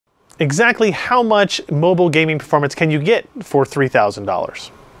exactly how much mobile gaming performance can you get for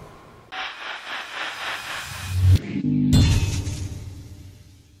 $3,000?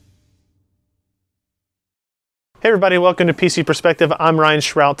 Hey everybody, welcome to PC Perspective. I'm Ryan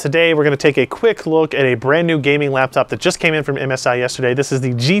Schrout. Today we're going to take a quick look at a brand new gaming laptop that just came in from MSI yesterday. This is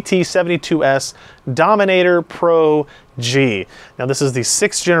the GT72S Dominator Pro G. Now this is the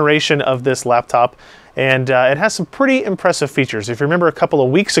 6th generation of this laptop, and it has some pretty impressive features. If you remember a couple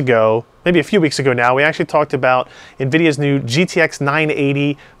of weeks ago, maybe a few weeks ago now, we actually talked about NVIDIA's new GTX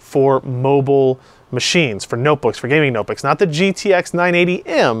 980 for mobile machines, for notebooks, for gaming notebooks. Not the GTX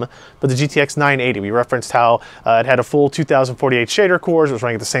 980M, but the GTX 980. We referenced how it had a full 2048 shader cores. It was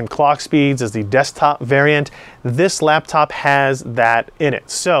running at the same clock speeds as the desktop variant. This laptop has that in it.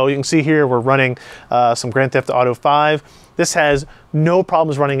 So you can see here we're running some Grand Theft Auto 5. This has no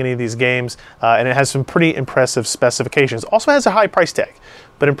problems running any of these games, and it has some pretty impressive specifications. Also has a high price tag,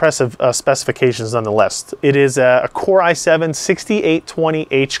 but impressive specifications nonetheless. It is a Core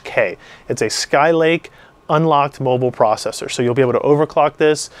i7-6820HK. It's a Skylake unlocked mobile processor. So you'll be able to overclock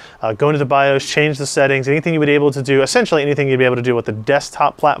this, go into the BIOS, change the settings, anything you would be able to do, essentially anything you'd be able to do with the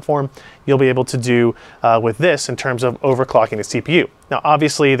desktop platform, you'll be able to do with this in terms of overclocking the CPU. Now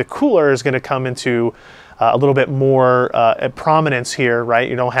obviously the cooler is going to come into a little bit more prominence here, right?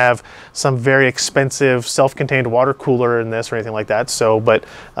 You don't have some very expensive self-contained water cooler in this or anything like that. So, but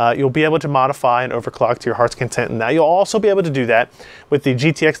you'll be able to modify and overclock to your heart's content in that. You'll also be able to do that with the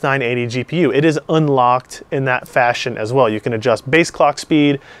GTX 980 GPU. It is unlocked in that fashion as well. You can adjust base clock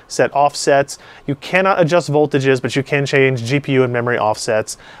speed, set offsets. You cannot adjust voltages, but you can change GPU and memory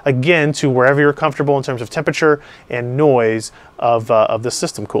offsets, again, to wherever you're comfortable in terms of temperature and noise of the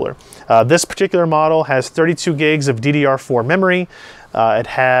system cooler. This particular model has 32 gigs of DDR4 memory. It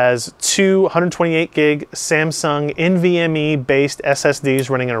has two 128 gig Samsung NVMe based SSDs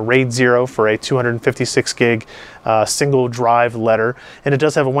running in a RAID 0 for a 256 gig single drive letter. And it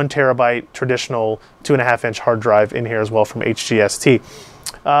does have a 1 terabyte traditional 2.5 inch hard drive in here as well from HGST.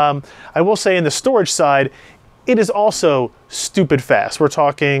 I will say in the storage side, it is also stupid fast. We're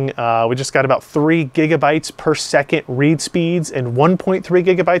talking, we just got about 3 gigabytes per second read speeds and 1.3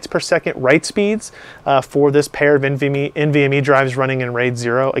 gigabytes per second write speeds for this pair of NVMe drives running in RAID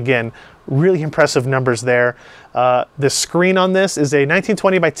 0. Again, really impressive numbers there. The screen on this is a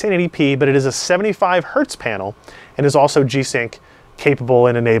 1920 by 1080p, but it is a 75 hertz panel and is also G-Sync capable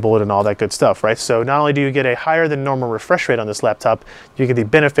and enabled and all that good stuff, right? So not only do you get a higher than normal refresh rate on this laptop, you get the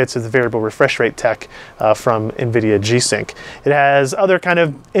benefits of the variable refresh rate tech from NVIDIA G-Sync. It has other kind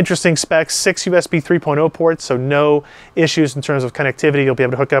of interesting specs, 6 USB 3.0 ports, so no issues in terms of connectivity. You'll be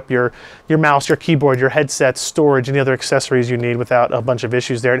able to hook up your mouse, your keyboard, your headset, storage, any other accessories you need without a bunch of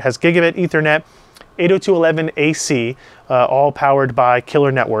issues there. It has gigabit Ethernet, 802.11ac, all powered by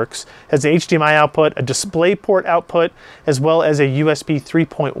killer networks. Has an HDMI output, a DisplayPort output, as well as a USB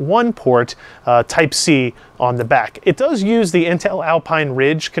 3.1 port Type-C on the back. It does use the Intel Alpine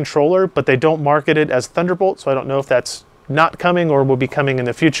Ridge controller, but they don't market it as Thunderbolt, so I don't know if that's not coming or will be coming in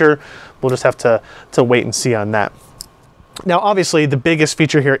the future. We'll just have to wait and see on that. Now, obviously, the biggest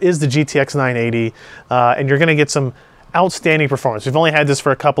feature here is the GTX 980, and you're going to get some outstanding performance. We've only had this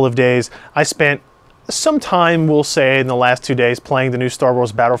for a couple of days. I spent some time, we'll say, in the last 2 days playing the new Star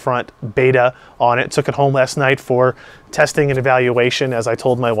Wars Battlefront beta on it. Took it home last night for testing and evaluation, as I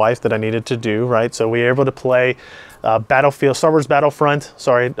told my wife that I needed to do, right? So we were able to play Star Wars Battlefront,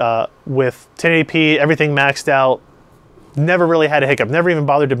 with 1080p, everything maxed out. Never really had a hiccup. Never even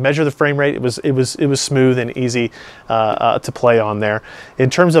bothered to measure the frame rate. It was smooth and easy to play on there.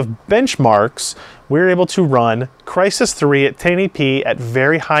 In terms of benchmarks, we were able to run Crysis 3 at 1080p at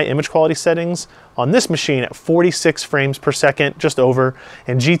very high image quality settings on this machine at 46 frames per second, just over,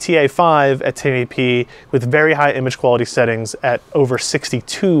 and GTA 5 at 1080p with very high image quality settings at over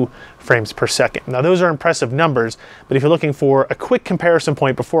 62 frames per second. Now those are impressive numbers, but if you're looking for a quick comparison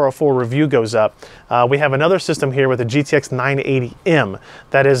point before a full review goes up, we have another system here with a GTX 980M.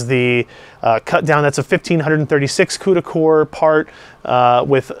 That is the cut down, that's a 1536 CUDA core part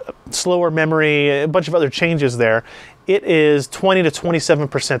with slower memory, a bunch of other changes there. It is 20 to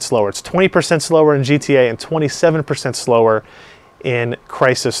 27% slower. It's 20% slower in GTA and 27% slower in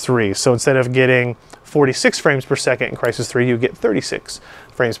Crysis 3. So instead of getting 46 frames per second in Crysis 3, you get 36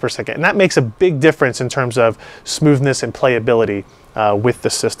 frames per second. And that makes a big difference in terms of smoothness and playability with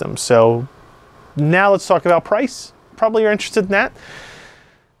the system. So now let's talk about price. Probably you're interested in that.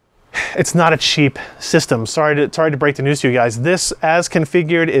 It's not a cheap system. Sorry to break the news to you guys. This, as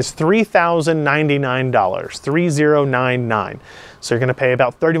configured, is $3,099, $3,099. So you're going to pay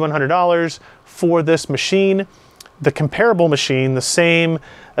about $3,100 for this machine. The comparable machine, the same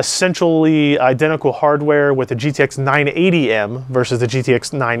essentially identical hardware with the GTX 980M versus the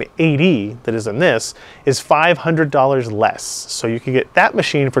GTX 980 that is in this is $500 less. So you can get that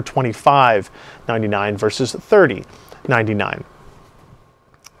machine for $25.99 versus $30.99.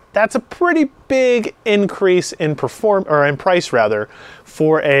 That's a pretty big increase in price rather,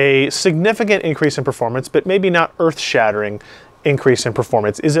 for a significant increase in performance, but maybe not earth-shattering increase in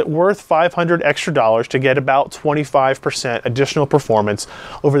performance. Is it worth $500 extra to get about 25% additional performance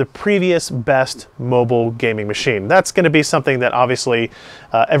over the previous best mobile gaming machine? That's going to be something that obviously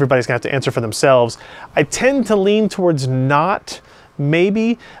everybody's going to have to answer for themselves. I tend to lean towards not.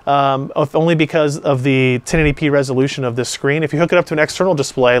 Maybe, if only because of the 1080p resolution of this screen. If you hook it up to an external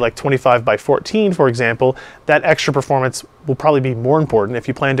display like 25 by 14, for example, that extra performance will probably be more important. If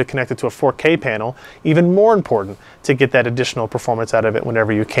you plan to connect it to a 4K panel, even more important to get that additional performance out of it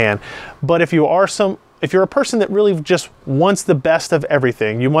whenever you can. But if you're a person that really just wants the best of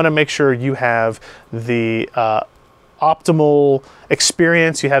everything, you want to make sure you have the optimal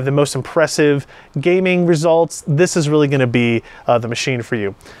experience, you have the most impressive gaming results, this is really going to be the machine for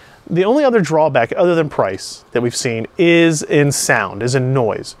you. The only other drawback other than price that we've seen is in sound, is in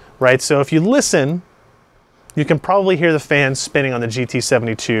noise, right? So if you listen, you can probably hear the fans spinning on the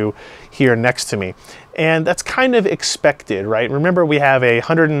GT72 here next to me. And that's kind of expected, right? Remember, we have a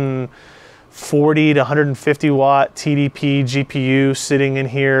 140 to 150 watt TDP GPU sitting in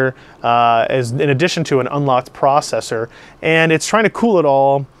here as in addition to an unlocked processor, and it's trying to cool it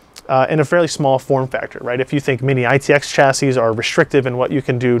all in a fairly small form factor, right? If you think mini ITX chassis are restrictive in what you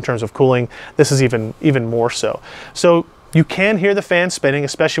can do in terms of cooling, this is even more so. So you can hear the fan spinning,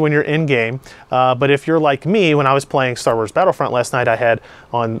 especially when you're in game. But if you're like me, when I was playing Star Wars Battlefront last night, I had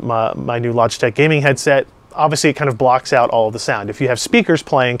on my new Logitech gaming headset. Obviously, it kind of blocks out all of the sound. If you have speakers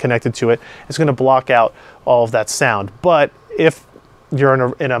playing connected to it, it's going to block out all of that sound. But if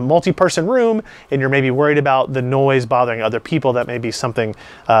you're in a multi-person room and you're maybe worried about the noise bothering other people, that may be something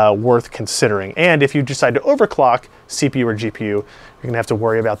worth considering. And if you decide to overclock CPU or GPU, you're going to have to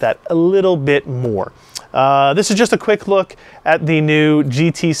worry about that a little bit more. This is just a quick look at the new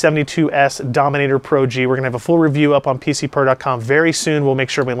GT72S Dominator Pro G. We're going to have a full review up on PCPro.com very soon. We'll make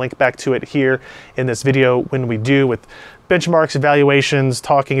sure we link back to it here in this video when we do, with benchmarks, evaluations,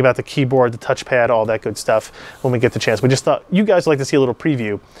 talking about the keyboard, the touchpad, all that good stuff when we get the chance. We just thought you guys would like to see a little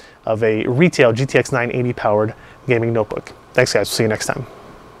preview of a retail GTX 980 powered gaming notebook. Thanks guys, we'll see you next time.